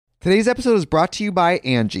Today's episode is brought to you by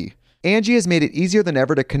Angie. Angie has made it easier than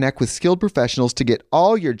ever to connect with skilled professionals to get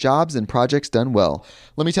all your jobs and projects done well.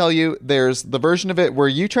 Let me tell you, there's the version of it where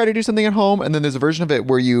you try to do something at home, and then there's a version of it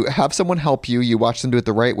where you have someone help you, you watch them do it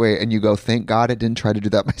the right way, and you go, thank God I didn't try to do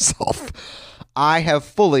that myself. I have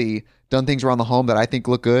fully done things around the home that I think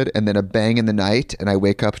look good, and then a bang in the night, and I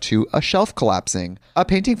wake up to a shelf collapsing, a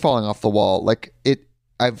painting falling off the wall.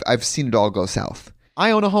 I've seen it all go south.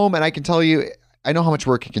 I own a home, and I can tell you, I know how much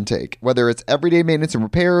work it can take. Whether it's everyday maintenance and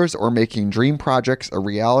repairs or making dream projects a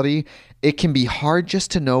reality, it can be hard just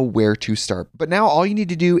to know where to start. But now all you need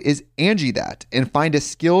to do is Angie that and find a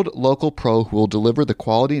skilled local pro who will deliver the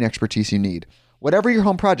quality and expertise you need. Whatever your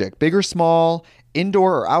home project, big or small,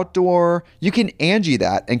 indoor or outdoor, you can Angie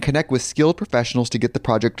that and connect with skilled professionals to get the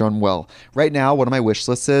project done well. Right now, one of my wish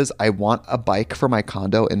lists is I want a bike for my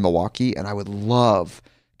condo in Milwaukee, and I would love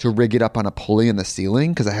to rig it up on a pulley in the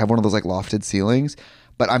ceiling because I have one of those like lofted ceilings,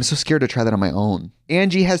 but I'm so scared to try that on my own.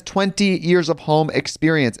 Angie has 20 years of home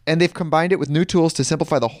experience, and they've combined it with new tools to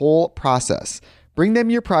simplify the whole process. Bring them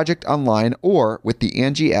your project online or with the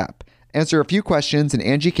Angie app. Answer a few questions and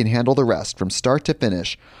Angie can handle the rest from start to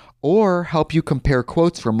finish, or help you compare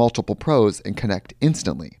quotes from multiple pros and connect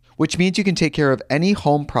instantly, which means you can take care of any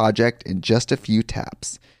home project in just a few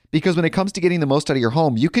taps. Because when it comes to getting the most out of your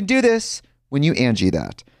home, you can do this when you Angie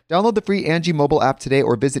that. Download the free Angie mobile app today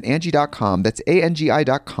or visit Angie.com. That's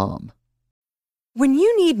ANGI.com. When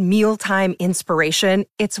you need mealtime inspiration,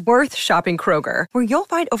 it's worth shopping Kroger, where you'll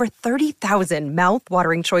find over 30,000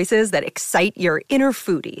 mouth-watering choices that excite your inner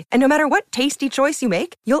foodie. And no matter what tasty choice you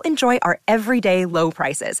make, you'll enjoy our everyday low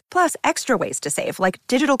prices, plus extra ways to save, like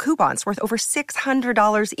digital coupons worth over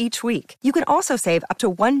 $600 each week. You can also save up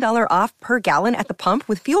to $1 off per gallon at the pump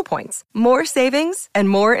with fuel points. More savings and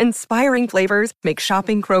more inspiring flavors make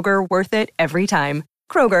shopping Kroger worth it every time.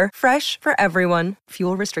 Kroger, fresh for everyone.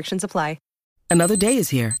 Fuel restrictions apply. Another day is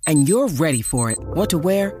here, and you're ready for it. What to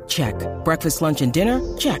wear? Check. Breakfast, lunch, and dinner?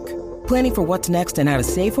 Check. Planning for what's next and how to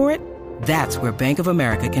save for it? That's where Bank of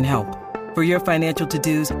America can help. For your financial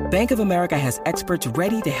to-dos, Bank of America has experts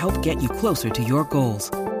ready to help get you closer to your goals.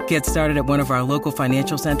 Get started at one of our local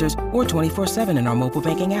financial centers or 24/7 in our mobile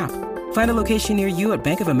banking app. Find a location near you at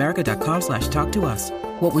bankofamerica.com/talktous.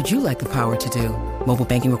 What would you like the power to do? Mobile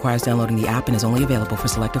banking requires downloading the app and is only available for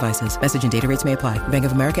select devices. Message and data rates may apply. Bank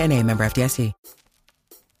of America N.A., member FDIC.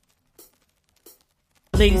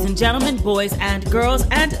 Ladies and gentlemen, boys and girls,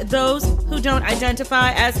 and those who don't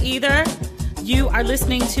identify as either, you are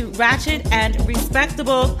listening to Ratchet and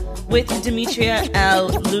Respectable with Demetria L.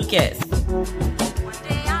 Lucas.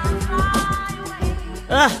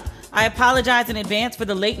 I apologize in advance for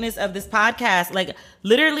the lateness of this podcast.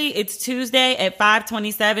 Literally, it's Tuesday at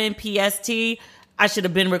 5:27 PST. I should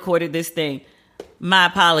have been recorded this thing. My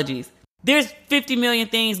apologies. There's 50 million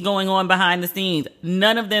things going on behind the scenes.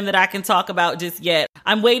 None of them that I can talk about just yet.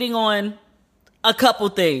 I'm waiting on a couple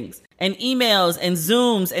things. And emails and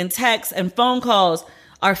Zooms and texts and phone calls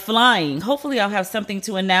are flying. Hopefully I'll have something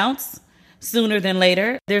to announce sooner than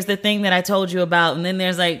later. There's the thing that I told you about, and then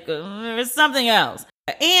there's something else.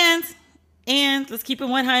 And let's keep it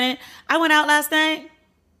 100. I went out last night.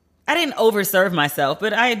 I didn't overserve myself,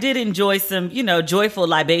 but I did enjoy some, joyful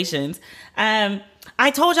libations.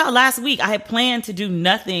 I told y'all last week I had planned to do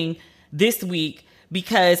nothing this week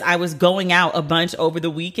because I was going out a bunch over the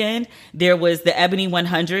weekend. There was the Ebony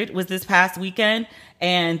 100 was this past weekend,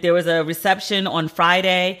 and there was a reception on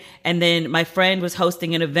Friday. And then my friend was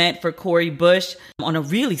hosting an event for Cori Bush on a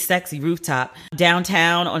really sexy rooftop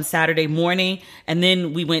downtown on Saturday morning. And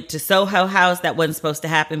then we went to Soho House. That wasn't supposed to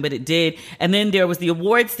happen, but it did. And then there was the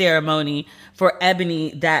award ceremony for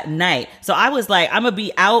Ebony that night. So I was like, I'm going to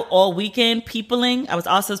be out all weekend peopling. I was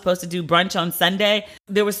also supposed to do brunch on Sunday.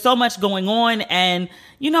 There was so much going on. And,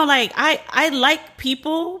 I like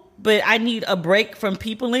people, but I need a break from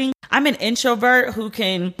peopling. I'm an introvert who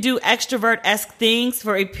can do extrovert-esque things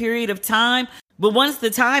for a period of time. But once the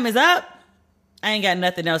time is up, I ain't got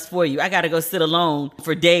nothing else for you. I got to go sit alone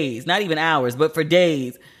for days, not even hours, but for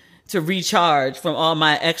days to recharge from all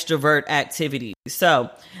my extrovert activities. So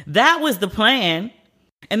that was the plan.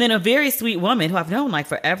 And then a very sweet woman who I've known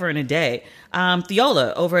forever and a day,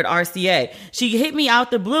 Theola over at RCA, she hit me out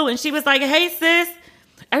the blue and she was like, hey, sis,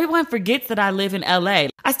 everyone forgets that I live in LA.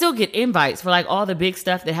 I still get invites for all the big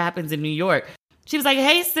stuff that happens in New York. She was like,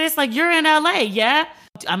 hey, sis, you're in LA, yeah?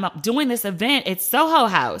 I'm doing this event at Soho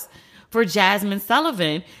House for Jasmine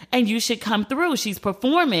Sullivan, and you should come through. She's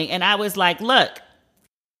performing. And I was like, look,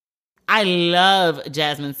 I love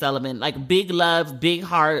Jasmine Sullivan. Big love, big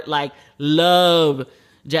heart, love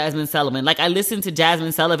Jasmine Sullivan. I listen to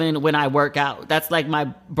Jasmine Sullivan when I work out. That's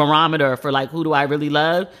my barometer for who do I really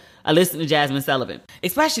love? I listen to Jazmine Sullivan,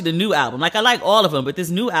 especially the new album. Like, I like all of them, but this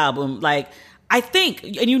new album, like, I think,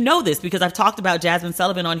 and you know this because I've talked about Jazmine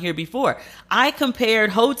Sullivan on here before, I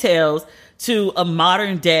compared Hotels to a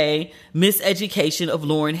modern day miseducation of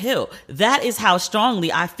Lauryn Hill. That is how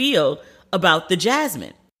strongly I feel about the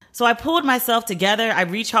Jazmine. So I pulled myself together. I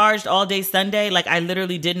recharged all day Sunday. Like, I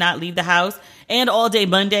literally did not leave the house. And all day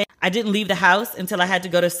Monday, I didn't leave the house until I had to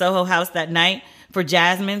go to Soho House that night for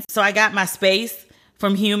Jazmine. So I got my space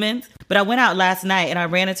from Humans. But I went out last night and I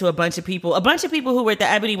ran into a bunch of people who were at the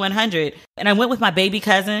Ebony 100. And I went with my baby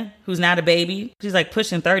cousin, who's not a baby. She's like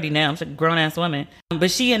pushing 30 now. She's a grown-ass woman.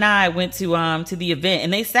 But she and I went to the event,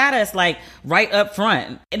 and they sat us like right up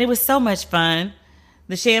front. And it was so much fun.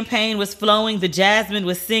 The champagne was flowing. The Jazmine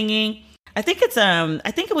was singing. I think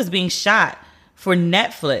it was being shot for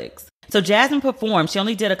Netflix. So Jazmine performed. She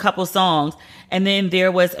only did a couple songs. And then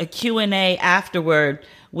there was a Q&A afterward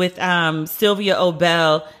with Sylvia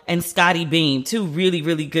Obell and Scotty Beam, two really,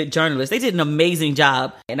 really good journalists. They did an amazing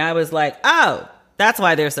job. And I was like, oh, that's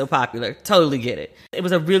why they're so popular. Totally get it. It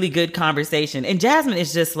was a really good conversation. And Jazmine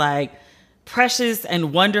is just like precious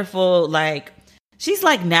and wonderful. Like, she's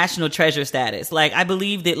like national treasure status. Like, I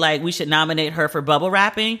believe that like we should nominate her for bubble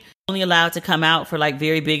wrapping. Only allowed to come out for like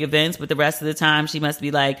very big events, but the rest of the time she must be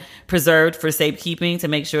like preserved for safekeeping to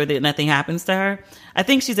make sure that nothing happens to her. I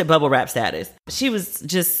think she's at bubble wrap status. She was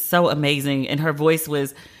just so amazing, and her voice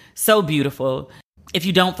was so beautiful. If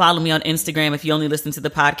you don't follow me on Instagram, if you only listen to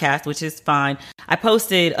the podcast, which is fine, I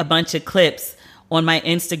posted a bunch of clips on my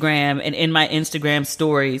Instagram and in my Instagram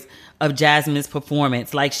stories of Jazmine's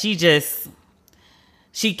performance. Like, she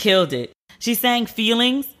killed it. She sang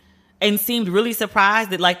Feelings and seemed really surprised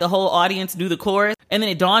that like the whole audience knew the chorus. And then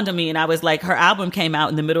it dawned on me, and I was like, her album came out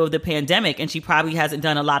in the middle of the pandemic, and she probably hasn't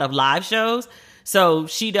done a lot of live shows. So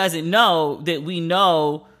she doesn't know that we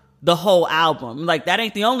know the whole album. Like, that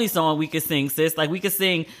ain't the only song we could sing, sis. Like, we could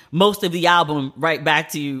sing most of the album right back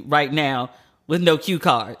to you right now with no cue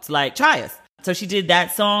cards. Like, try us. So she did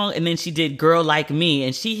that song, and then she did Girl Like Me,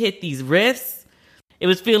 and she hit these riffs. It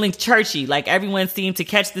was feeling churchy. Like, everyone seemed to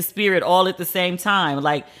catch the spirit all at the same time.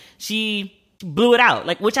 Like, she blew it out,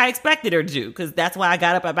 like, which I expected her to do, because that's why I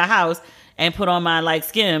got up at my house and put on my like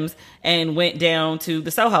Skims and went down to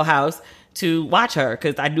the Soho House to watch her,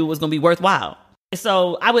 because I knew it was going to be worthwhile.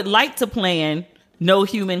 So I would like to plan no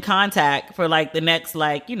human contact for like the next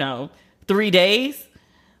 3 days,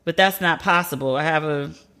 but that's not possible. I have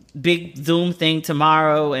a big Zoom thing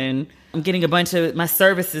tomorrow, and I'm getting a bunch of my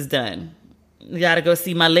services done. You got to go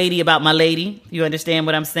see my lady about my lady. You understand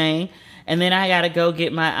what I'm saying? And then I got to go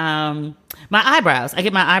get my my eyebrows. I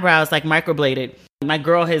get my eyebrows like microbladed. My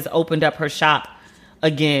girl has opened up her shop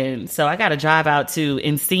again. So I got to drive out to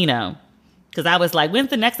Encino, because I was like, when's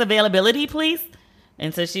the next availability, please?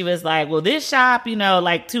 And so she was like, well, this shop,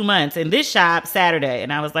 like 2 months, and this shop Saturday.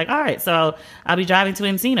 And I was like, all right, so I'll be driving to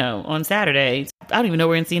Encino on Saturday. I don't even know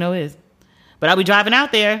where Encino is, but I'll be driving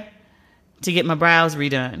out there to get my brows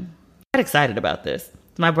redone. I'm excited about this.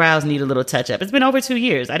 My brows need a little touch up. It's been over 2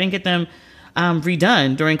 years. I didn't get them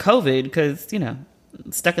redone during COVID because,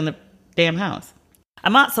 stuck in the damn house.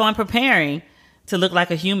 I'm preparing to look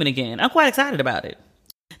like a human again. I'm quite excited about it.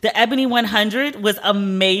 The Ebony 100 was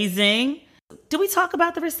amazing. Did we talk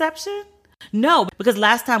about the reception? No, because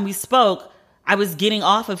last time we spoke, I was getting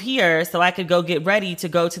off of here so I could go get ready to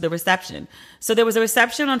go to the reception. So there was a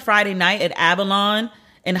reception on Friday night at Avalon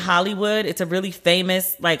in Hollywood. It's a really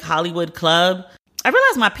famous Hollywood club. I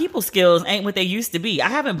realized my people skills ain't what they used to be. I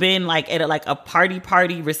haven't been at a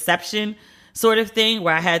party reception sort of thing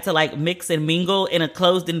where I had to mix and mingle in a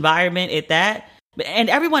closed environment at that. And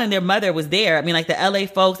everyone and their mother was there. I mean, the LA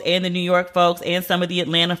folks and the New York folks and some of the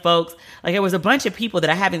Atlanta folks. There was a bunch of people that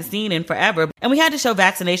I haven't seen in forever. And we had to show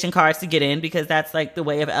vaccination cards to get in because that's the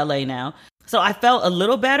way of LA now. So I felt a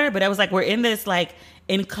little better, but I was we're in this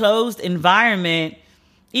enclosed environment,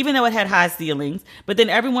 even though it had high ceilings. But then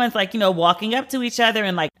everyone's walking up to each other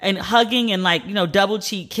and hugging and double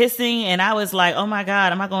cheek kissing. And I was like, oh my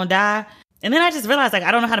God, am I going to die? And then I just realized, I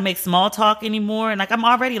don't know how to make small talk anymore. And I'm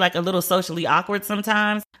already a little socially awkward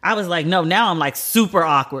sometimes. I was like, no, now I'm super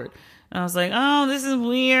awkward. And I was like, oh, this is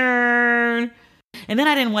weird. And then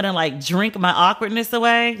I didn't want to drink my awkwardness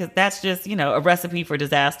away because that's just, a recipe for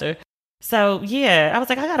disaster. So yeah, I was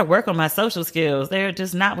like, I got to work on my social skills. They're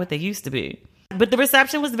just not what they used to be. But the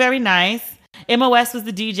reception was very nice. MOS was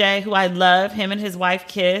the DJ who I love. Him and his wife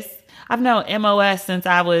Kiss. I've known MOS since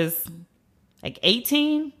I was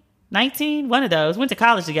 18, 19, one of those. Went to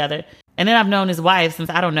college together. And then I've known his wife since,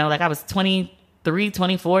 I don't know, I was 20, 23,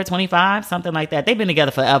 24, 25, something like that. They've been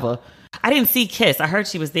together forever. I didn't see Kiss. I heard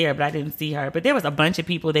she was there, but I didn't see her. But there was a bunch of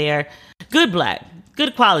people there. Good black.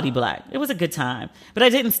 Good quality black. It was a good time. But I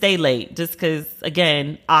didn't stay late just because,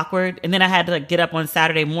 again, awkward. And then I had to get up on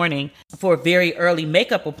Saturday morning for a very early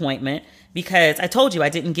makeup appointment because I told you I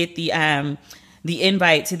didn't get the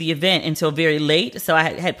invite to the event until very late. So I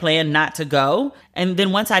had planned not to go. And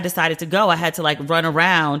then once I decided to go, I had to run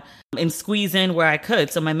around and squeeze in where I could.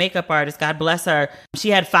 So my makeup artist, God bless her, she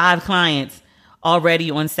had 5 clients already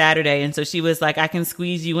on Saturday. And so she was like, I can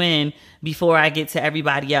squeeze you in before I get to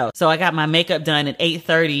everybody else. So I got my makeup done at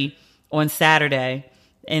 8:30 on Saturday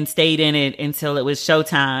and stayed in it until it was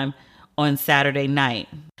showtime on Saturday night.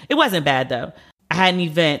 It wasn't bad though. I had an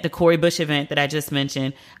event, the Cori Bush event that I just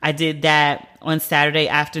mentioned. I did that on Saturday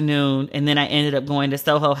afternoon. And then I ended up going to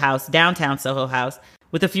Soho House, downtown Soho House,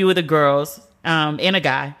 with a few of the girls and a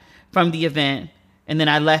guy from the event. And then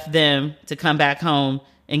I left them to come back home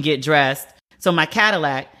and get dressed so my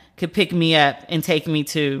Cadillac could pick me up and take me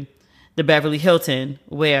to the Beverly Hilton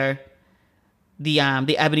where the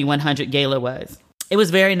Ebony 100 Gala was. It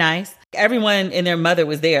was very nice. Everyone and their mother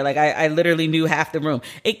was there. I literally knew half the room.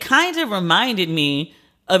 It kind of reminded me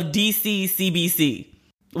of DC CBC,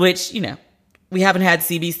 which, we haven't had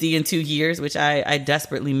CBC in 2 years, which I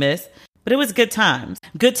desperately miss. But it was good times.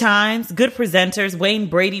 Good times, good presenters. Wayne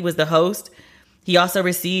Brady was the host. He also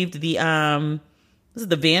received the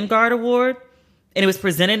Vanguard Award. And it was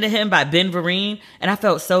presented to him by Ben Vereen. And I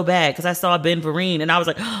felt so bad because I saw Ben Vereen and I was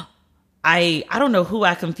like, oh, I don't know who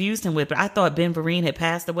I confused him with, but I thought Ben Vereen had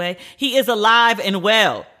passed away. He is alive and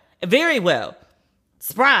well, very well.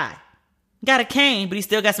 Spry. Got a cane, but he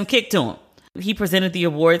still got some kick to him. He presented the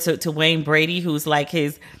award to Wayne Brady, who's like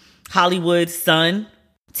his Hollywood son.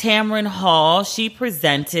 Tamron Hall, she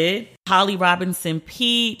presented. Holly Robinson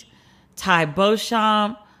Pete, Ty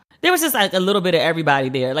Beauchamp. There was just a little bit of everybody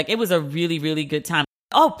there. It was a really, really good time.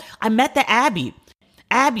 Oh, I met the Abby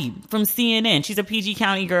from CNN. She's a PG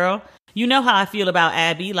County girl. You know how I feel about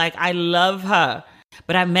Abby. I love her.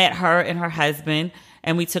 But I met her and her husband,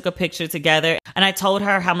 and we took a picture together. And I told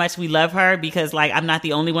her how much we love her because, I'm not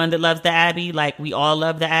the only one that loves the Abby. We all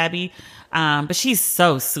love the Abby. But she's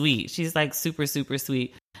so sweet. She's, super, super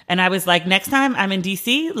sweet. And I was like, next time I'm in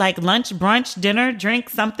DC, lunch, brunch, dinner, drink,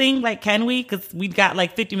 something, can we? Because we've got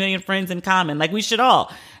 50 million friends in common. We should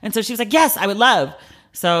all. And so she was like, yes, I would love.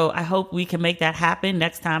 So I hope we can make that happen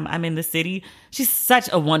next time I'm in the city. She's such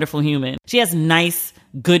a wonderful human. She has nice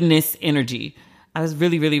goodness energy. I was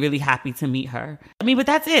really, really, really happy to meet her. But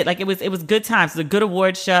that's it. It was good times. It was a good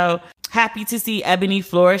award show. Happy to see Ebony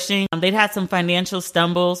flourishing. They'd had some financial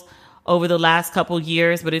stumbles over the last couple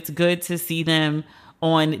years, but it's good to see them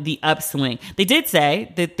on the upswing. They did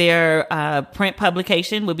say that their print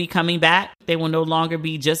publication will be coming back. They will no longer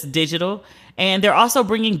be just digital. And they're also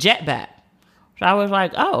bringing Jet back. So I was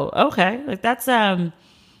like, oh, okay. That's an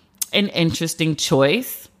interesting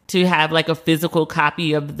choice to have a physical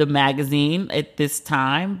copy of the magazine at this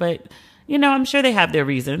time. But, I'm sure they have their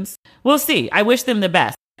reasons. We'll see. I wish them the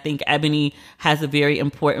best. I think Ebony has a very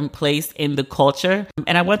important place in the culture,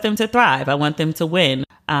 and I want them to thrive. I want them to win.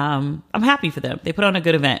 I'm happy for them. They put on a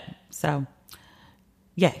good event. So,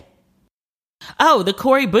 yay. Oh, the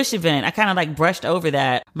Cori Bush event. I kind of brushed over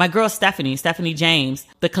that. My girl Stephanie James,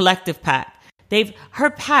 the Collective PAC. Her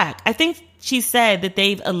PAC, I think she said that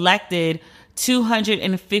they've elected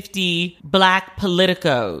 250 Black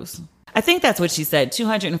politicos. I think that's what she said,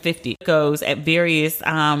 250 goes at various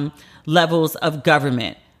levels of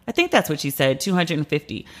government. I think that's what she said,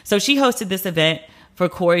 250. So she hosted this event for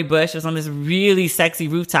Cori Bush. It was on this really sexy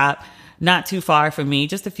rooftop, not too far from me,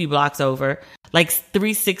 just a few blocks over.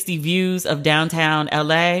 360 views of downtown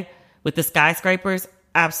LA with the skyscrapers.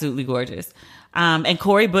 Absolutely gorgeous. And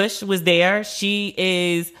Cori Bush was there. She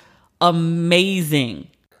is amazing.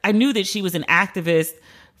 I knew that she was an activist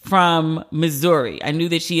from Missouri. I knew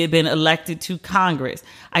that she had been elected to Congress.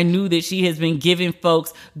 I knew that she has been giving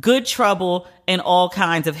folks good trouble and all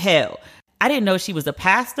kinds of hell. I didn't know she was a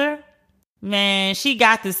pastor. Man, she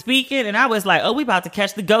got to speaking and I was like, oh, we about to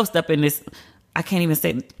catch the ghost up in this. I can't even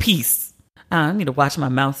say peace. I need to watch my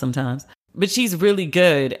mouth sometimes. But she's really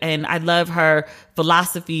good and I love her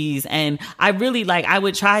philosophies and I really I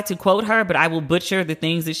would try to quote her, but I will butcher the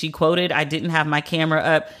things that she quoted. I didn't have my camera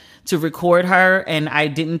up to record her and I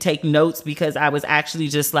didn't take notes because I was actually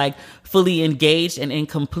just fully engaged and in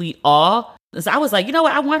complete awe. So I was like, you know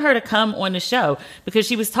what? I want her to come on the show because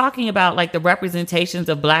she was talking about the representations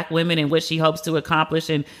of Black women and what she hopes to accomplish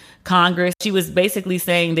in Congress. She was basically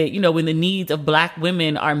saying that, when the needs of Black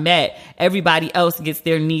women are met, everybody else gets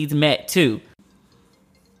their needs met too.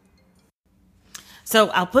 So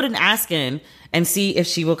I'll put an ask in and see if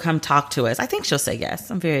she will come talk to us. I think she'll say yes.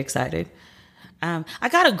 I'm very excited. I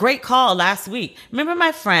got a great call last week. Remember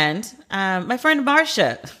my friend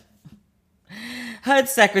Marsha, HUD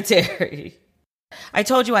secretary. I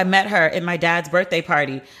told you I met her at my dad's birthday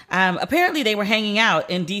party. Apparently they were hanging out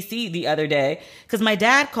in DC the other day because my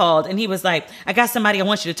dad called and he was like, I got somebody I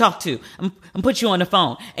want you to talk to. I'm put you on the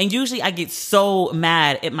phone. And usually I get so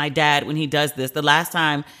mad at my dad when he does this. The last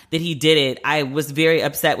time that he did it, I was very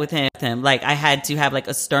upset with him. Like I had to have like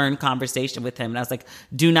a stern conversation with him. And I was like,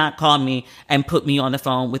 do not call me and put me on the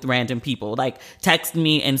phone with random people. Like text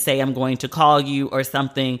me and say I'm going to call you or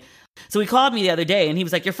something. So he called me the other day and he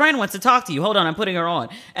was like, your friend wants to talk to you. Hold on, I'm putting her on.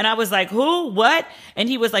 And I was like, who? What? And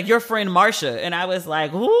he was like, your friend Marsha. And I was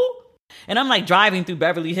like, who? And I'm like driving through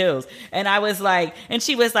Beverly Hills. And I was like, and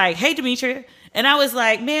she was like, hey, Demetria. And I was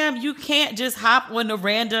like, ma'am, you can't just hop on the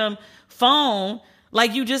random phone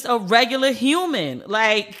like you just a regular human.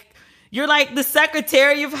 Like, you're like the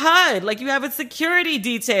secretary of HUD. Like you have a security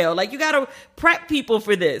detail. Like you got to prep people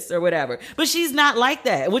for this or whatever. But she's not like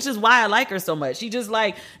that, which is why I like her so much. She just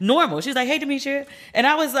like normal. She's like, hey, Demetria. And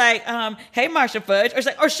I was like, hey, Marsha Fudge.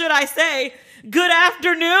 Or should I say, good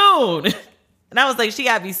afternoon. And I was like, she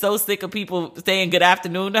got to be so sick of people saying good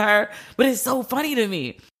afternoon to her. But it's so funny to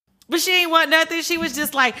me. But she ain't want nothing. She was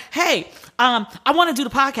just like, hey, I want to do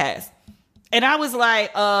the podcast. And I was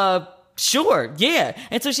like, sure, yeah.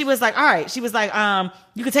 And so she was like, all right. She was like,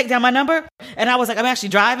 you can take down my number? And I was like, I'm actually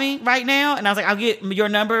driving right now. And I was like, I'll get your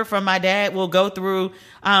number from my dad. We'll go through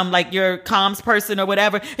like your comms person or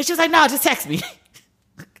whatever. And she was like, no, just text me.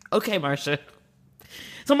 Okay, Marsha.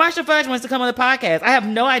 So Marsha Fudge wants to come on the podcast. I have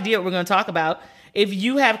no idea what we're going to talk about. If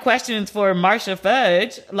you have questions for Marsha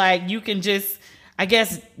Fudge, like you can just, I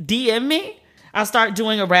guess, DM me. I'll start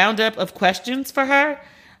doing a roundup of questions for her.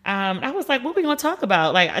 I was like, what are we going to talk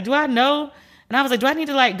about? Like, do I know? And I was like, do I need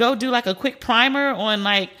to like go do like a quick primer on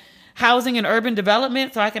like housing and urban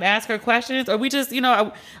development so I can ask her questions? Or we just,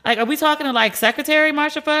 are we talking to like Secretary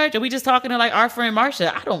Marsha Fudge? Are we just talking to like our friend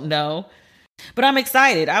Marsha? I don't know. But I'm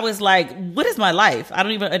excited. I was like, what is my life? I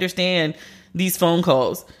don't even understand these phone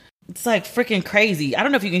calls. It's like freaking crazy. I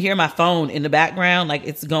don't know if you can hear my phone in the background. Like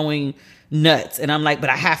it's going nuts. And I'm like, but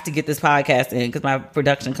I have to get this podcast in because my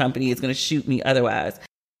production company is going to shoot me otherwise.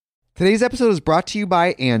 Today's episode is brought to you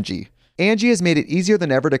by Angie. Angie has made it easier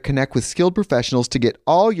than ever to connect with skilled professionals to get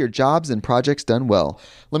all your jobs and projects done well.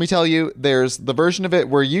 Let me tell you, there's the version of it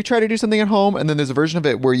where you try to do something at home, and then there's a version of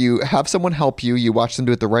it where you have someone help you, you watch them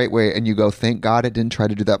do it the right way, and you go, thank God I didn't try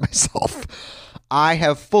to do that myself. I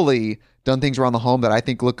have fully done things around the home that I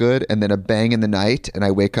think look good, and then a bang in the night, and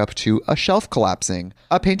I wake up to a shelf collapsing,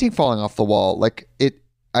 a painting falling off the wall. Like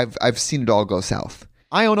I've seen it all go south.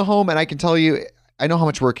 I own a home, and I can tell you, I know how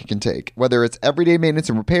much work it can take. Whether it's everyday maintenance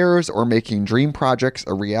and repairs or making dream projects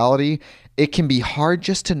a reality, it can be hard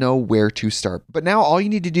just to know where to start. But now all you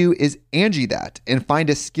need to do is Angie that and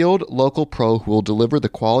find a skilled local pro who will deliver the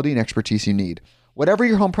quality and expertise you need. Whatever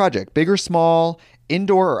your home project, big or small,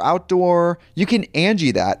 indoor or outdoor, you can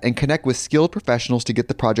Angie that and connect with skilled professionals to get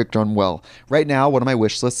the project done well. Right now, one of my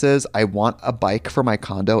wish lists is I want a bike for my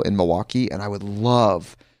condo in Milwaukee, and I would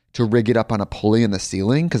love to rig it up on a pulley in the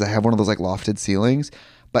ceiling because I have one of those like lofted ceilings,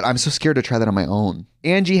 but I'm so scared to try that on my own.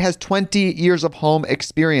 Angie has 20 years of home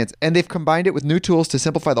experience, and they've combined it with new tools to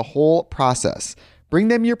simplify the whole process. Bring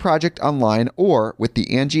them your project online or with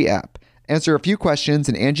the Angie app. Answer a few questions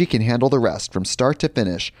and Angie can handle the rest from start to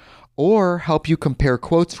finish, or help you compare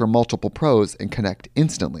quotes from multiple pros and connect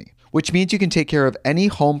instantly, which means you can take care of any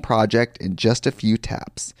home project in just a few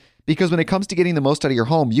taps. Because when it comes to getting the most out of your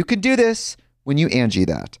home, you can do this when you Angie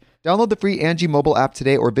that. Download the free Angie mobile app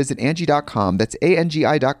today or visit Angie.com. That's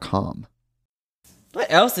ANGI.com.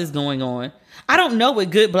 What else is going on? I don't know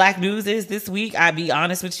what good Black news is this week. I'll be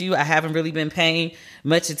honest with you. I haven't really been paying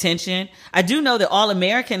much attention. I do know that All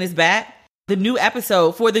American is back. The new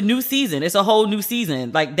episode for the new season. It's a whole new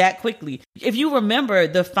season, like that quickly. If you remember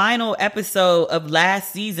the final episode of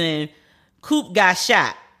last season, Coop got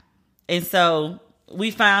shot. And so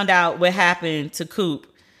we found out what happened to Coop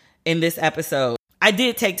in this episode. I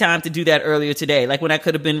did take time to do that earlier today. Like when I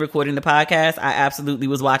could have been recording the podcast, I absolutely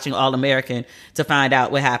was watching All American to find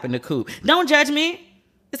out what happened to Coop. Don't judge me.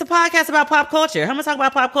 It's a podcast about pop culture. How am I talk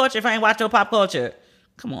about pop culture if I ain't watch no pop culture?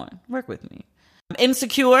 Come on, work with me.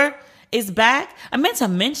 Insecure is back. I meant to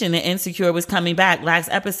mention that Insecure was coming back last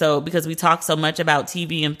episode because we talked so much about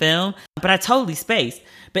TV and film, but I totally spaced.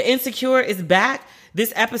 But Insecure is back.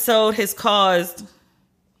 This episode has caused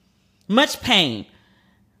much pain.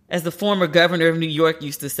 As the former governor of New York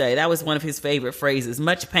used to say, that was one of his favorite phrases,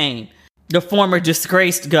 much pain. The former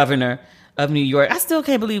disgraced governor of New York. I still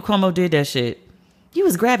can't believe Cuomo did that shit. You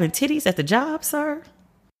was grabbing titties at the job, sir?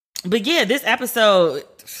 But yeah, this episode,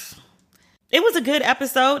 it was a good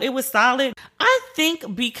episode. It was solid. I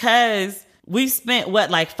think because we've spent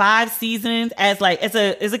 5 seasons as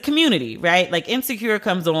a community, right? Like Insecure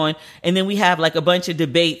comes on and then we have like a bunch of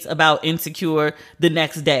debates about Insecure the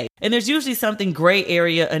next day. And there's usually something gray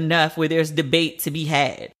area enough where there's debate to be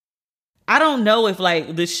had. I don't know if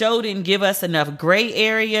like the show didn't give us enough gray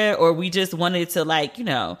area or we just wanted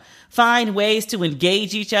to find ways to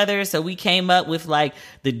engage each other. So we came up with like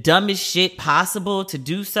the dumbest shit possible to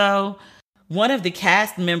do so. One of the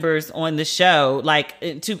cast members on the show,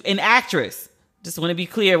 an actress, just want to be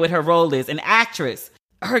clear what her role is, an actress.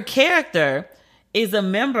 Her character is a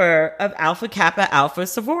member of Alpha Kappa Alpha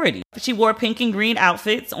sorority. She wore pink and green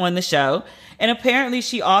outfits on the show. And apparently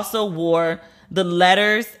she also wore the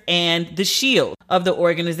letters and the shield of the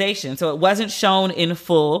organization. So it wasn't shown in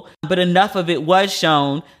full, but enough of it was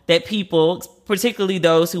shown that people, particularly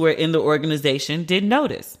those who were in the organization, did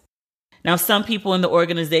notice. Now, some people in the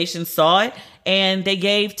organization saw it and they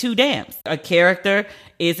gave 2 damns. A character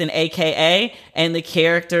is an AKA and the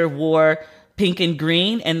character wore pink and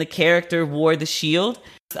green and the character wore the shield.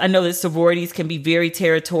 I know that sororities can be very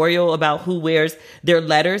territorial about who wears their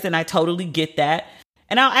letters, and I totally get that.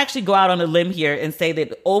 And I'll actually go out on a limb here and say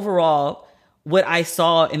that overall, what I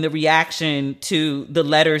saw in the reaction to the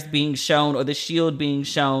letters being shown or the shield being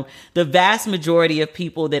shown, the vast majority of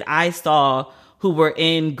people that I saw who were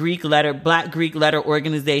in Black Greek letter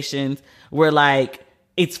organizations were like,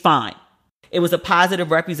 it's fine. It was a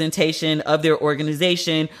positive representation of their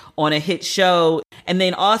organization on a hit show. And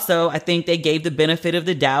then also, I think they gave the benefit of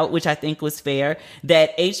the doubt, which I think was fair,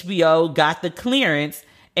 that HBO got the clearance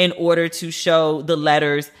in order to show the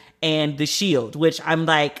letters and the shield, which I'm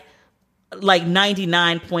like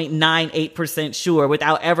 99.98% sure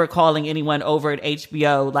without ever calling anyone over at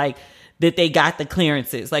HBO, that they got the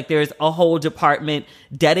clearances. Like there's a whole department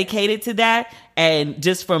dedicated to that. And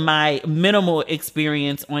just from my minimal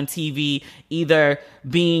experience on TV, either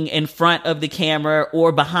being in front of the camera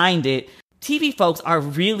or behind it, TV folks are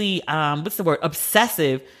really,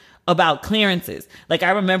 obsessive about clearances. Like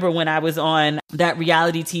I remember when I was on that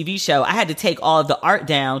reality TV show, I had to take all of the art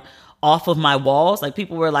down off of my walls. Like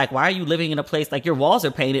people were like, why are you living in a place like your walls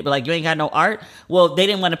are painted, but like you ain't got no art? Well, they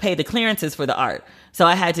didn't want to pay the clearances for the art. So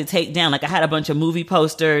I had to take down, I had a bunch of movie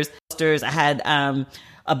posters. I had a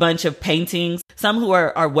bunch of paintings, some who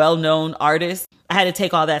are well-known artists. I had to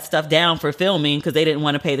take all that stuff down for filming because they didn't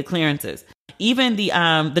want to pay the clearances. Even the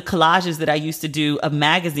collages that I used to do of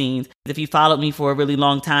magazines, if you followed me for a really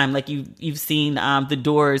long time, like you've seen the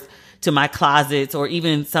doors to my closets or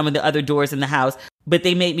even some of the other doors in the house, but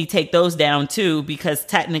they made me take those down too, because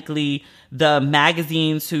technically the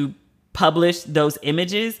magazines who published those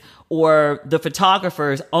images or the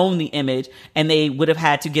photographers own the image, and they would have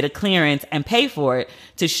had to get a clearance and pay for it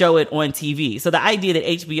to show it on TV. So the idea that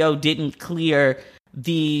HBO didn't clear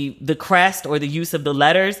the crest or the use of the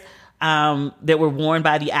letters that were worn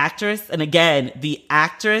by the actress, and again, the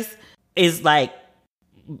actress is like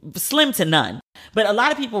slim to none. But a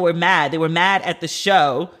lot of people were mad. They were mad at the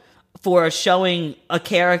show for showing a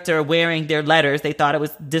character wearing their letters. They thought it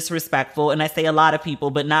was disrespectful. And I say a lot of people,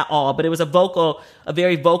 but not all. But it was a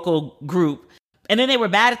very vocal group. And then they were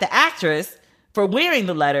mad at the actress for wearing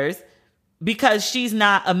the letters because she's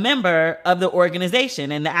not a member of the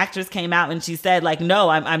organization. And the actress came out and she said, no,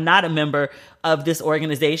 I'm not a member of this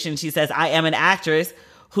organization. She says, I am an actress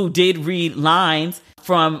who did read lines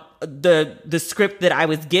from the script that I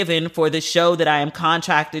was given for the show that I am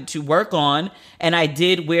contracted to work on. And I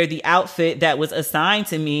did wear the outfit that was assigned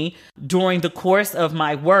to me during the course of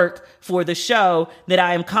my work for the show that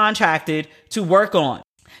I am contracted to work on.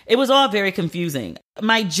 It was all very confusing.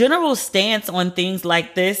 My general stance on things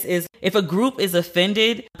like this is if a group is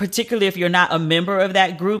offended, particularly if you're not a member of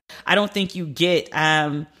that group, I don't think you get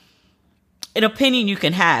an opinion you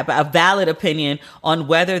can have, a valid opinion on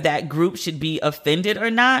whether that group should be offended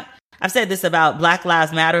or not. I've said this about Black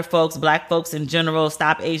Lives Matter folks, Black folks in general,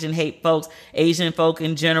 Stop Asian Hate folks, Asian folk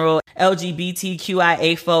in general,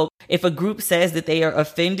 LGBTQIA folk. If a group says that they are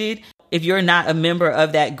offended, if you're not a member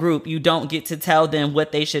of that group, you don't get to tell them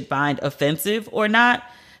what they should find offensive or not.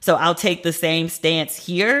 So I'll take the same stance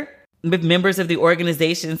here. If members of the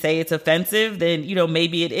organization say it's offensive, then,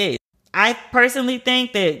 maybe it is. I personally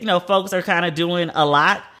think that, folks are kind of doing a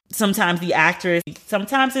lot. Sometimes the actress,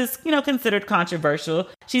 sometimes is, considered controversial.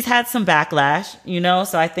 She's had some backlash,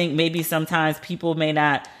 so I think maybe sometimes people may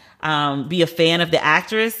not be a fan of the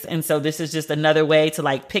actress. And so this is just another way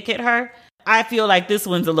to pick at her. I feel like this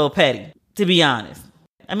one's a little petty, to be honest.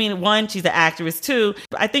 I mean, one, she's an actress. Two,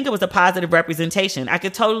 I think it was a positive representation. I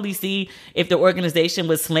could totally see if the organization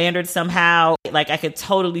was slandered somehow. Like, I could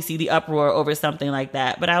totally see the uproar over something like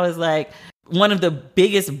that. But I was like, one of the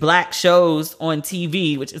biggest Black shows on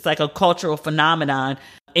TV, which is like a cultural phenomenon,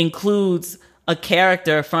 includes a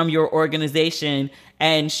character from your organization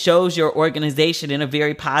and shows your organization in a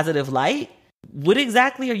very positive light. What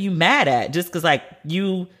exactly are you mad at? Just because, like,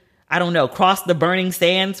 you, I don't know, cross the burning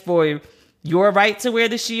sands for your right to wear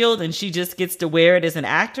the shield and she just gets to wear it as an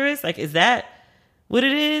actress? Like, is that what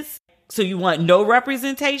it is? So you want no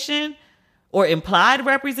representation or implied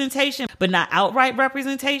representation, but not outright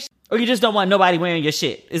representation? Or you just don't want nobody wearing your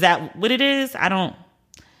shit? Is that what it is? I don't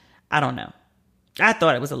know. I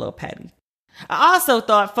thought it was a little petty. I also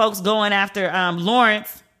thought folks going after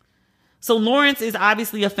Lawrence. So Lawrence is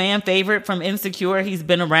obviously a fan favorite from Insecure. He's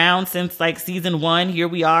been around since like season 1. Here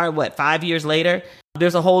we are, 5 years later?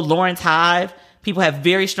 There's a whole Lawrence hive. People have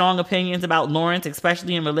very strong opinions about Lawrence,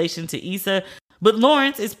 especially in relation to Issa. But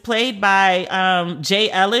Lawrence is played by Jay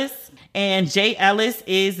Ellis, and Jay Ellis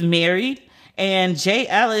is married. And Jay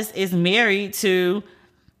Ellis is married to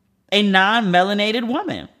a non-melanated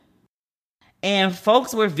woman. And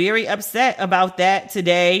folks were very upset about that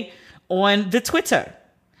today on the Twitter.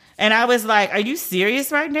 And I was like, are you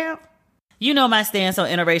serious right now? You know my stance on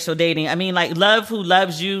interracial dating. I mean, like, love who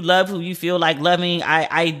loves you, love who you feel like loving.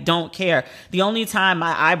 I don't care. The only time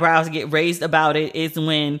my eyebrows get raised about it is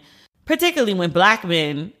when, particularly when Black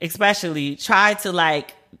men, especially, try to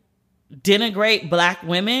like denigrate Black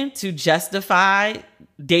women to justify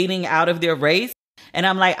dating out of their race. And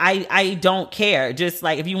I'm like, I don't care. Just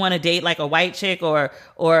like, if you want to date like a white chick or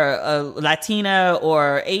a Latina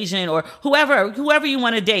or Asian or whoever you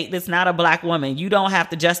want to date that's not a Black woman, you don't have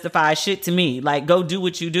to justify shit to me. Like, go do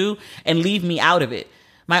what you do and leave me out of it.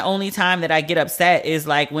 My only time that I get upset is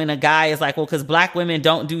like when a guy is like, well, because Black women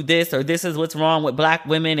don't do this, or this is what's wrong with Black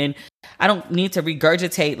women. And I don't need to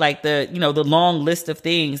regurgitate like the long list of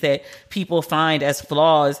things that people find as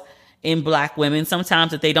flaws in Black women, sometimes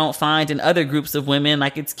that they don't find in other groups of women.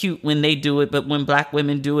 Like, it's cute when they do it, but when Black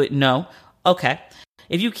women do it, no. Okay.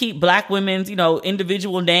 If you keep Black women's,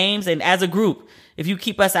 individual names, and as a group, if you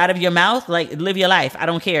keep us out of your mouth, like, live your life. I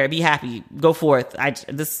don't care. Be happy. Go forth.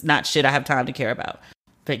 This is not shit I have time to care about.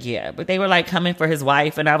 But yeah, but they were like coming for his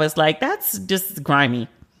wife, and I was like, that's just grimy.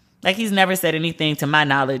 Like, he's never said anything, to my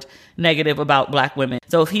knowledge, negative about Black women.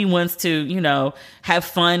 So if he wants to, have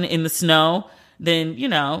fun in the snow, then,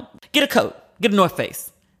 get a coat, get a North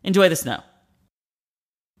Face, enjoy the snow.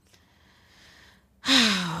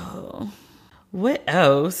 What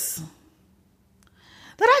else?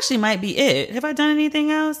 That actually might be it. Have I done anything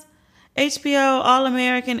else? HBO,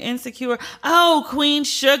 All-American, Insecure. Oh, Queen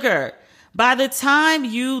Sugar. By the time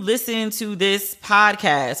you listen to this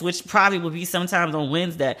podcast, which probably will be sometimes on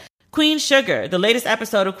Wednesday, Queen Sugar, the latest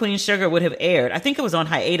episode of Queen Sugar would have aired. I think it was on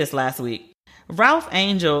hiatus last week. Ralph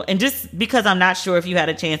Angel, and just because I'm not sure if you had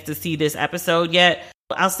a chance to see this episode yet,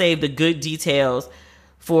 I'll save the good details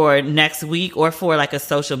for next week or for like a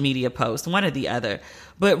social media post, one or the other.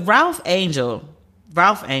 But Ralph Angel.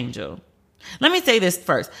 Let me say this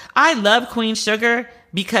first. I love Queen Sugar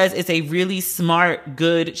because it's a really smart,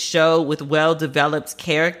 good show with well-developed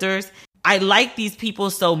characters. I like these people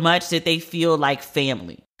so much that they feel like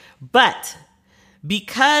family. But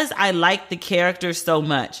because I like the characters so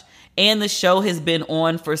much, and the show has been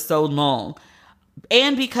on for so long,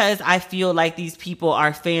 and because I feel like these people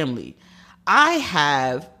are family, I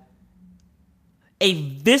have a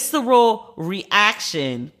visceral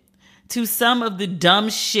reaction to some of the dumb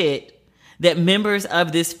shit that members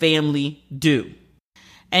of this family do.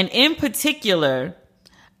 And in particular,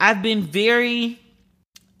 I've been very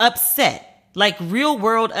upset, like real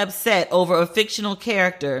world upset, over a fictional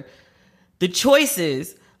character, the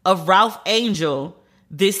choices of Ralph Angel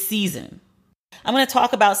this season. I'm going to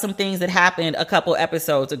talk about some things that happened a couple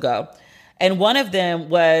episodes ago. And one of them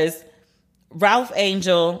was Ralph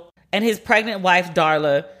Angel and his pregnant wife,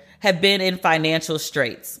 Darla, have been in financial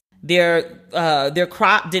straits. Their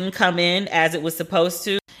crop didn't come in as it was supposed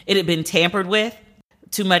to. It had been tampered with.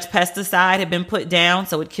 Too much pesticide had been put down,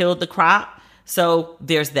 so it killed the crop. So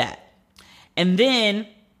there's that. And then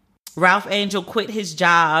Ralph Angel quit his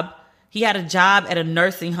job. He had a job at a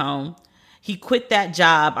nursing home. He quit that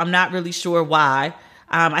job. I'm not really sure why.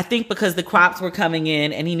 I think because the crops were coming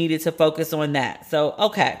in and he needed to focus on that. So,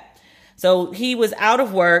 okay. So he was out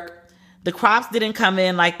of work. The crops didn't come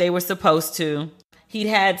in like they were supposed to. He'd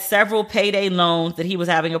had several payday loans that he was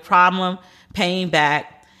having a problem paying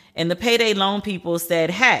back. And the payday loan people said,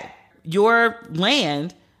 hey, your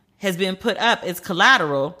land has been put up as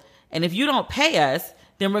collateral. And if you don't pay us,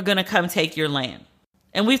 then we're going to come take your land.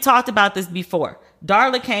 And we've talked about this before.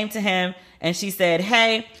 Darla came to him and she said,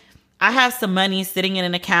 hey, I have some money sitting in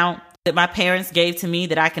an account that my parents gave to me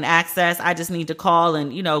that I can access. I just need to call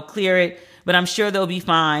and, clear it. But I'm sure they'll be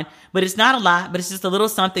fine. But it's not a lot, but it's just a little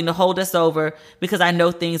something to hold us over because I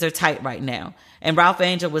know things are tight right now. And Ralph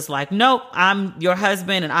Angel was like, nope, I'm your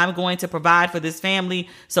husband and I'm going to provide for this family.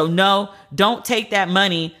 So no, don't take that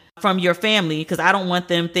money from your family because I don't want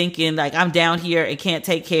them thinking like I'm down here and can't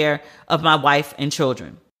take care of my wife and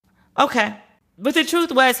children. Okay. But the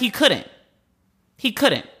truth was he couldn't. He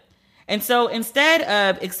couldn't. And so instead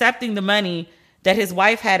of accepting the money that his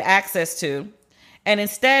wife had access to, and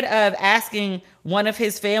instead of asking one of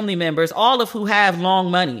his family members, all of who have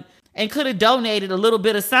long money, and could have donated a little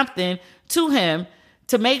bit of something to him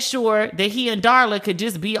to make sure that he and Darla could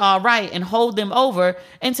just be all right and hold them over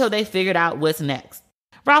until they figured out what's next.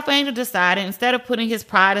 Ralph Angel decided, instead of putting his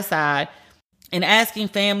pride aside and asking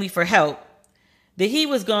family for help, that he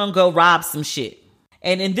was going to go rob some shit.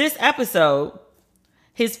 And in this episode,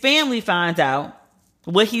 his family finds out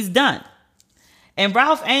what he's done. And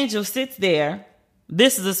Ralph Angel sits there.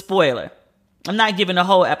 This is a spoiler. I'm not giving the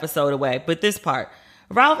whole episode away, but this part.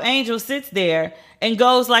 Ralph Angel sits there and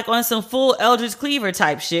goes like on some full Eldridge Cleaver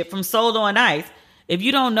type shit from Solo on Ice. If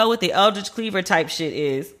you don't know what the Eldridge Cleaver type shit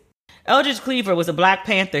is, Eldridge Cleaver was a Black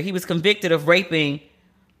Panther. He was convicted of raping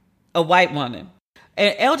a white woman.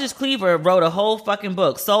 And Eldridge Cleaver wrote a whole fucking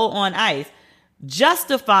book, Soul on Ice,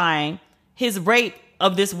 justifying his rape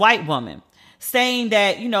of this white woman, saying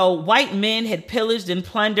that, white men had pillaged and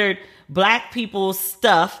plundered Black people's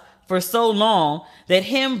stuff for so long that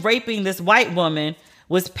him raping this white woman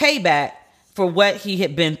was payback for what he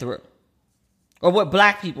had been through or what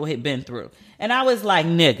Black people had been through. And I was like,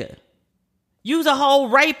 nigga, you's a whole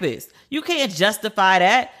rapist. You can't justify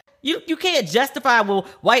that. You can't justify, well,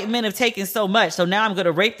 white men have taken so much, so now I'm going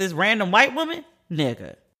to rape this random white woman?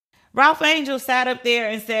 Nigga. Ralph Angel sat up there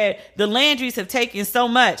and said, the Landrys have taken so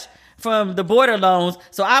much from the border loans,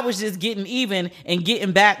 so I was just getting even and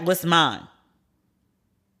getting back what's mine.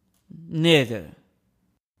 Nigga.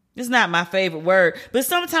 It's not my favorite word, but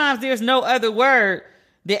sometimes there's no other word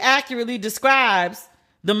that accurately describes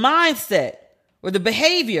the mindset or the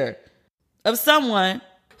behavior of someone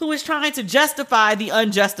who is trying to justify the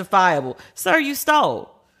unjustifiable. Sir, you stole.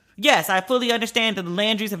 Yes, I fully understand that the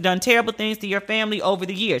Landrys have done terrible things to your family over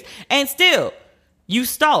the years. And still, you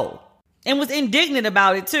stole. And was indignant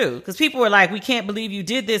about it too. Because people were like, we can't believe you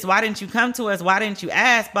did this. Why didn't you come to us? Why didn't you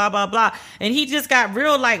ask? Blah, blah, blah. And he just got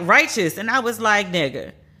real righteous. And I was like,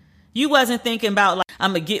 nigga, you wasn't thinking about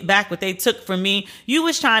I'm going to get back what they took from me. You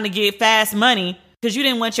was trying to get fast money because you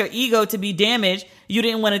didn't want your ego to be damaged. You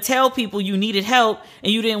didn't want to tell people you needed help.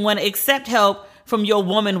 And you didn't want to accept help from your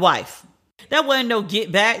woman wife. That wasn't no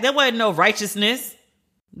get back. That wasn't no righteousness.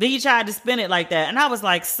 Then he tried to spin it like that. And I was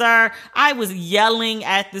like, sir, I was yelling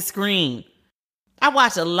at the screen. I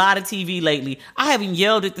watch a lot of TV lately. I haven't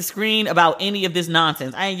yelled at the screen about any of this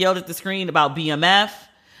nonsense. I ain't yelled at the screen about BMF.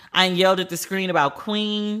 I ain't yelled at the screen about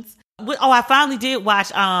Queens. Oh, I finally did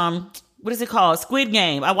watch, what is it called? Squid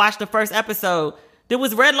Game. I watched the first episode. There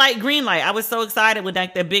was red light, green light. I was so excited when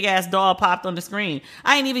that big ass doll popped on the screen.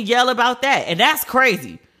 I ain't even yell about that. And that's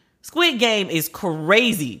crazy. Squid Game is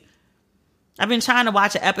crazy. I've been trying to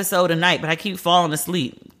watch an episode a night, but I keep falling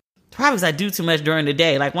asleep. Probably because I do too much during the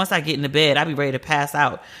day. Once I get into bed, I be ready to pass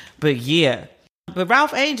out. But yeah. But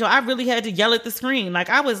Ralph Angel, I really had to yell at the screen.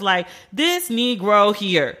 I was like, this Negro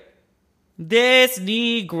here. This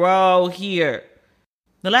Negro here.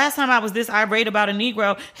 The last time I was this irate about a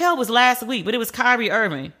Negro, hell, was last week, but it was Kyrie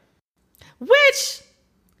Irving. Which,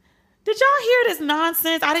 did y'all hear this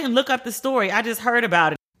nonsense? I didn't look up the story. I just heard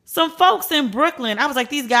about it. Some folks in Brooklyn, I was like,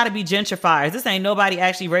 these got to be gentrifiers. This ain't nobody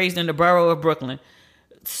actually raised in the borough of Brooklyn.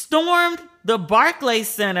 Stormed the Barclays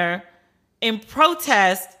Center in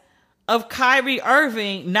protest of Kyrie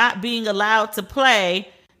Irving not being allowed to play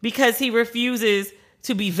because he refuses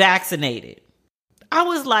to be vaccinated. I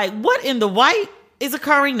was like, what in the white is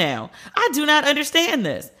occurring now? I do not understand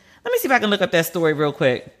this. Let me see if I can look up that story real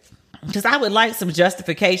quick, because I would like some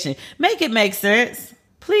justification. Make it make sense.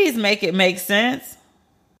 Please make it make sense.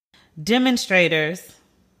 Demonstrators,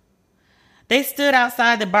 they stood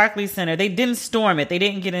outside the Barclays Center. They didn't storm it. They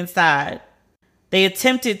didn't get inside. They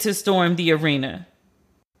attempted to storm the arena.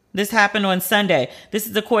 This happened on Sunday. This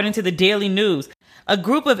is according to the Daily News. A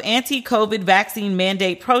group of anti-COVID vaccine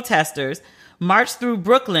mandate protesters marched through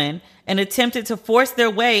Brooklyn and attempted to force their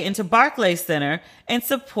way into Barclays Center in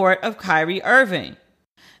support of Kyrie Irving.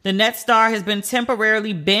 The Nets star has been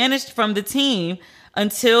temporarily banished from the team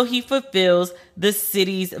until he fulfills the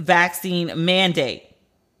city's vaccine mandate.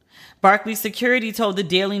 Barclays Security told the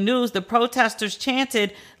Daily News the protesters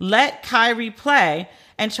chanted, "Let Kyrie play,"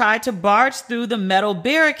 and tried to barge through the metal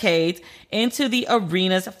barricades into the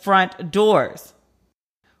arena's front doors.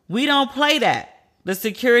 "We don't play that," the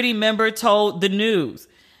security member told the News,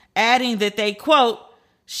 adding that they, quote,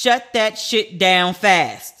 "shut that shit down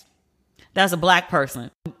fast." That's a black person.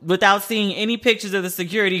 Without seeing any pictures of the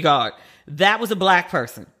security guard, that was a black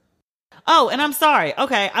person. Oh, and I'm sorry.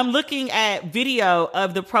 Okay, I'm looking at video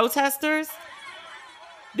of the protesters.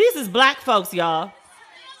 This is black folks, y'all.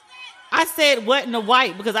 I said what in the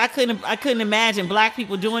white because I couldn't imagine black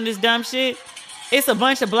people doing this dumb shit. It's a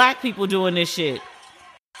bunch of black people doing this shit.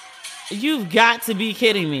 You've got to be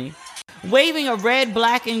kidding me. Waving a red,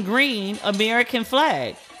 black, and green American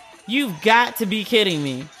flag. You've got to be kidding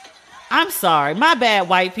me. I'm sorry. My bad,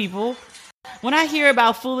 white people. When I hear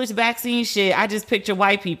about foolish vaccine shit, I just picture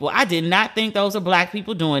white people. I did not think those are black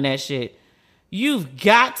people doing that shit. You've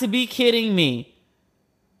got to be kidding me.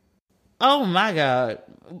 Oh my God.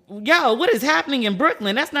 Yo, what is happening in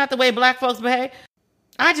Brooklyn? That's not the way black folks behave.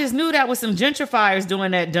 I just knew that was some gentrifiers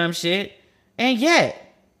doing that dumb shit. And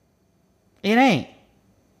yet, it ain't.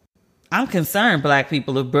 I'm concerned, black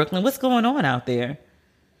people of Brooklyn. What's going on out there?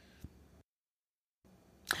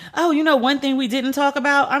 Oh, you know, one thing we didn't talk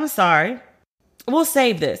about? I'm sorry. We'll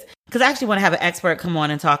save this because I actually want to have an expert come on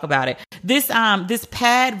and talk about it. This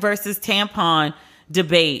pad versus tampon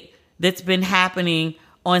debate that's been happening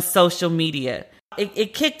on social media.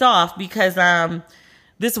 It kicked off because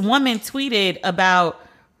this woman tweeted about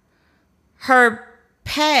her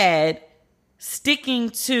pad sticking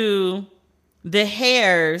to the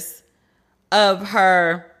hairs of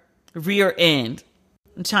her rear end.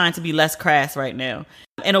 I'm trying to be less crass right now.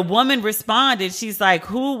 And a woman responded, she's like,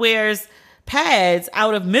 "Who wears pads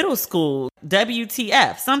out of middle school?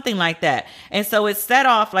 WTF," something like that. And so it set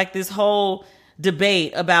off like this whole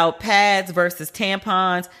debate about pads versus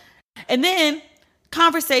tampons. And then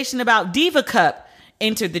conversation about Diva Cup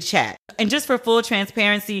entered the chat. And just for full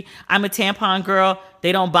transparency, I'm a tampon girl.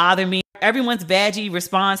 They don't bother me. Everyone's vaggie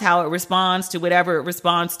responds how it responds to whatever it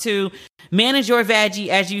responds to. Manage your vaggie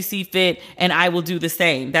as you see fit, and I will do the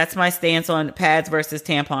same. That's my stance on pads versus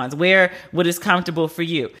tampons. Wear what is comfortable for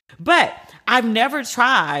you. But I've never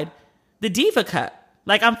tried the Diva Cup.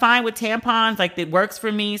 Like, I'm fine with tampons. Like, it works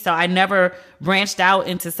for me. So I never branched out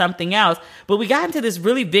into something else. But we got into this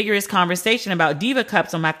really vigorous conversation about Diva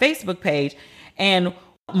Cups on my Facebook page. And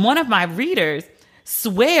one of my readers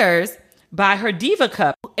swears by her Diva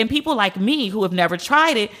Cup. And people like me who have never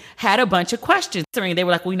tried it had a bunch of questions. They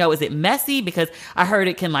were like, "We know, is it messy? Because I heard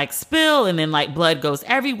it can like spill and then like blood goes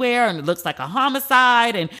everywhere and it looks like a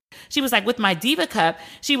homicide." And she was like, with my Diva Cup,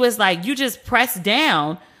 she was like, "You just press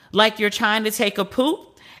down like you're trying to take a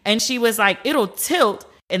poop." And she was like, "It'll tilt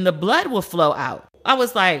and the blood will flow out." I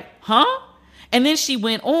was like, huh? And then she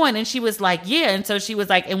went on and she was like, yeah. And so she was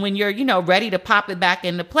like, and when you're, ready to pop it back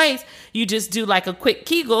into place, you just do like a quick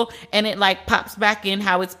Kegel and it like pops back in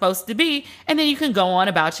how it's supposed to be. And then you can go on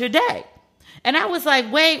about your day. And I was like,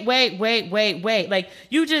 wait. Like,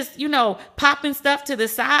 you just, popping stuff to the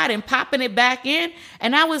side and popping it back in.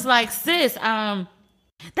 And I was like, sis, that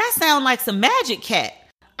sounds like some magic cat.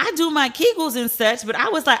 I do my Kegels and such, but I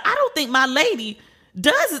was like, I don't think my lady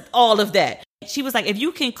does all of that. She was like, if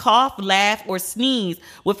you can cough, laugh, or sneeze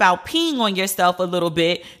without peeing on yourself a little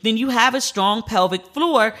bit, then you have a strong pelvic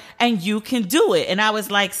floor and you can do it. And I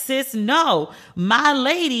was like, sis, no, my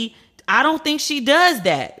lady, I don't think she does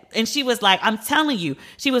that. And she was like, I'm telling you,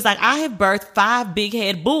 she was like, I have birthed 5 big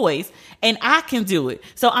head boys and I can do it.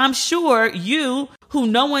 So I'm sure you, who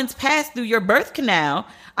no one's passed through your birth canal,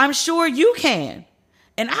 I'm sure you can.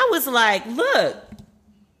 And I was like, look,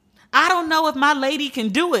 I don't know if my lady can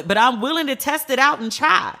do it, but I'm willing to test it out and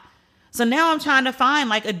try. So now I'm trying to find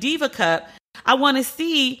like a Diva Cup. I want to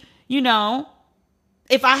see,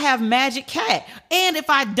 if I have magic cat. And if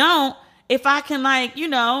I don't, if I can like,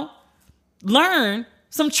 learn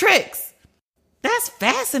some tricks. That's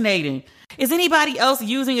fascinating. Is anybody else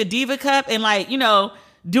using a Diva Cup and like,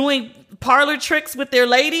 doing parlor tricks with their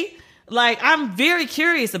lady? Like, I'm very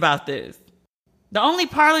curious about this. The only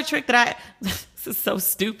parlor trick that this is so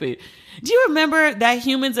stupid. Do you remember that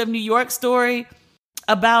Humans of New York story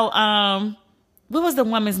about, what was the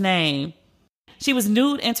woman's name? She was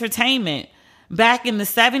Nude Entertainment back in the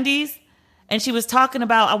 70s. And she was talking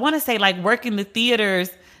about, I want to say like working the theaters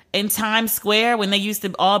in Times Square when they used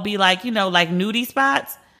to all be like, like nudie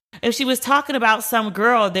spots. And she was talking about some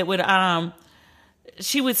girl that would,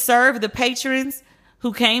 she would serve the patrons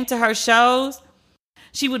who came to her shows.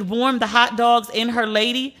 She would warm the hot dogs in her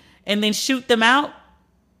lady and then shoot them out.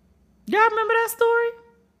 Y'all remember that story?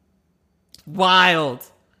 Wild.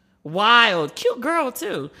 Wild. Cute girl,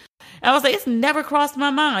 too. And I was like, it's never crossed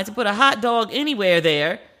my mind to put a hot dog anywhere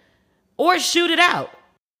there or shoot it out.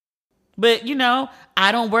 But,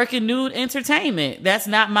 I don't work in nude entertainment. That's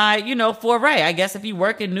not my, foray. I guess if you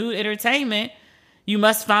work in nude entertainment, you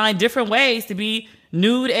must find different ways to be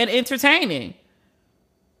nude and entertaining.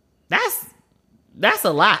 That's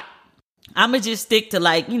a lot. I'm going to just stick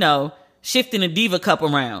to shifting a diva cup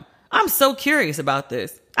around. I'm so curious about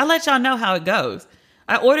this. I'll let y'all know how it goes.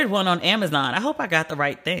 I ordered one on Amazon. I hope I got the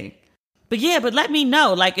right thing. But let me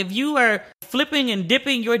know. If you are flipping and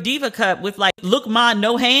dipping your diva cup with look ma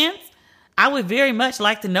no hands, I would very much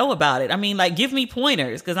like to know about it. I mean, give me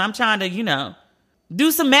pointers because I'm trying to,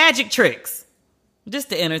 do some magic tricks just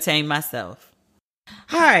to entertain myself.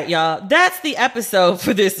 All right, y'all. That's the episode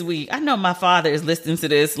for this week. I know my father is listening to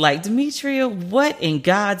this Demetria, what in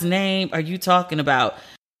God's name are you talking about?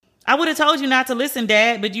 I would have told you not to listen,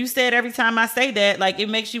 Dad, but you said every time I say that, it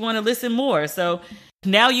makes you want to listen more. So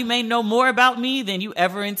now you may know more about me than you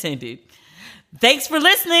ever intended. Thanks for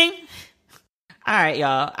listening. All right,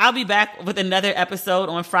 y'all. I'll be back with another episode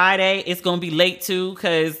on Friday. It's going to be late too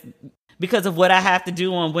because of what I have to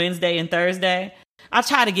do on Wednesday and Thursday. I'll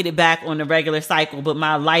try to get it back on the regular cycle, but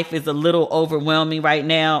my life is a little overwhelming right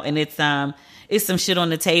now, and it's some shit on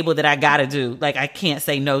the table that I got to do. I can't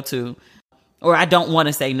say no to. Or I don't want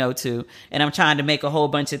to say no to. And I'm trying to make a whole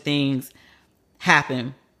bunch of things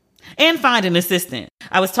happen. And find an assistant.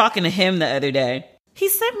 I was talking to him the other day. He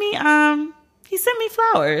sent me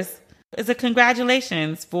flowers. It's a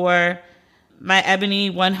congratulations for my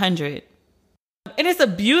Ebony 100. And it's a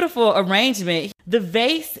beautiful arrangement. The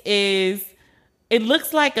vase it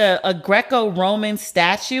looks like a Greco-Roman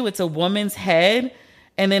statue. It's a woman's head.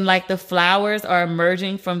 And then the flowers are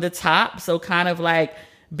emerging from the top. So kind of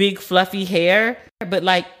big fluffy hair,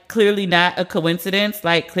 but clearly not a coincidence.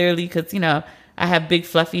 Clearly, because I have big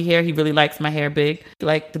fluffy hair. He really likes my hair big.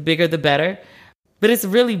 The bigger the better. But it's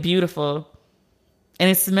really beautiful, and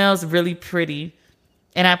it smells really pretty.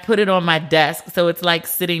 And I put it on my desk, so it's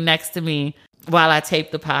sitting next to me while I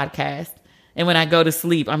tape the podcast. And when I go to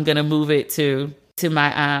sleep, I'm gonna move it to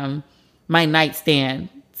my my nightstand,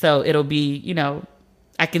 so it'll be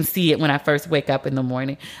I can see it when I first wake up in the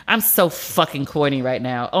morning. I'm so fucking corny right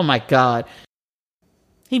now. Oh my God.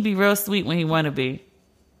 He'd be real sweet when he want to be.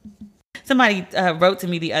 Somebody wrote to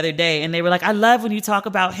me the other day and they were like, I love when you talk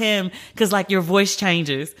about him because your voice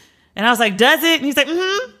changes. And I was like, does it? And he's like,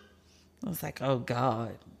 mm-hmm. I was like, oh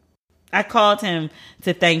God. I called him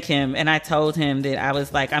to thank him and I told him that I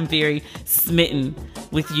was I'm very smitten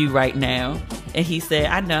with you right now. And he said,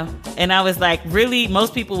 I know. And I was like, really?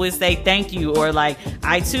 Most people would say thank you or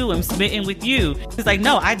I too am smitten with you. He's like,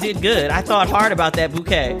 no, I did good. I thought hard about that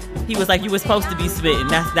bouquet. He was like, you were supposed to be smitten.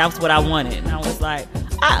 That's what I wanted. And I was like,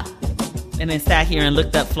 ah. And then sat here and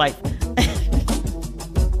looked up flight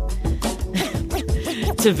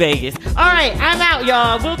to Vegas. All right, I'm out,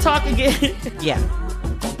 y'all. We'll talk again. Yeah.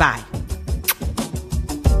 Bye.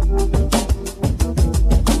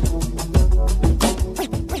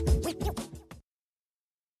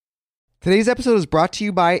 Today's episode is brought to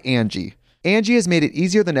you by Angie. Angie has made it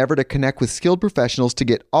easier than ever to connect with skilled professionals to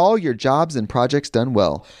get all your jobs and projects done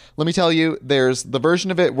well. Let me tell you, there's the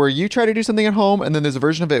version of it where you try to do something at home, and then there's a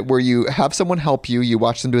version of it where you have someone help you, you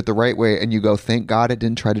watch them do it the right way, and you go, thank God I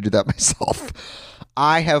didn't try to do that myself.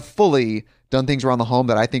 I have fully done things around the home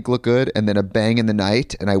that I think look good, and then a bang in the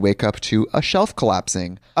night, and I wake up to a shelf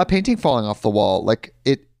collapsing, a painting falling off the wall.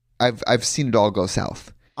 I've seen it all go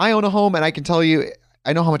south. I own a home, and I can tell you,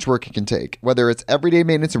 I know how much work it can take. Whether it's everyday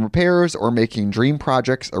maintenance and repairs or making dream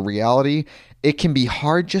projects a reality, it can be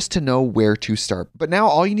hard just to know where to start. But now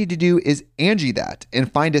all you need to do is Angie that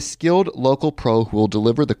and find a skilled local pro who will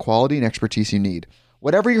deliver the quality and expertise you need.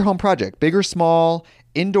 Whatever your home project, big or small,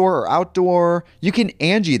 indoor or outdoor, you can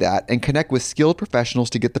Angie that and connect with skilled professionals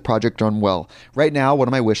to get the project done well. Right now, one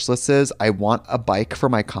of my wish lists is I want a bike for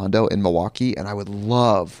my condo in Milwaukee, and I would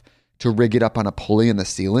love to rig it up on a pulley in the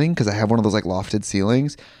ceiling because I have one of those lofted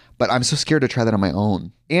ceilings, but I'm so scared to try that on my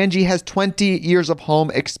own. Angie has 20 years of home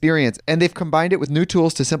experience, and they've combined it with new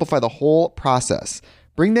tools to simplify the whole process.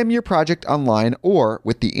 Bring them your project online or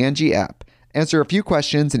with the Angie app. Answer a few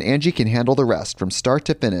questions and Angie can handle the rest from start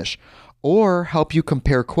to finish, or help you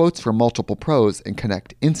compare quotes from multiple pros and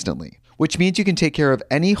connect instantly, which means you can take care of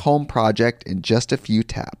any home project in just a few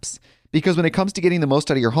taps. Because when it comes to getting the most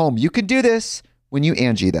out of your home, you can do this when you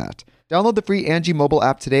Angie that. Download the free Angie mobile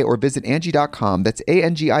app today or visit Angie.com. That's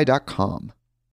ANGI.com.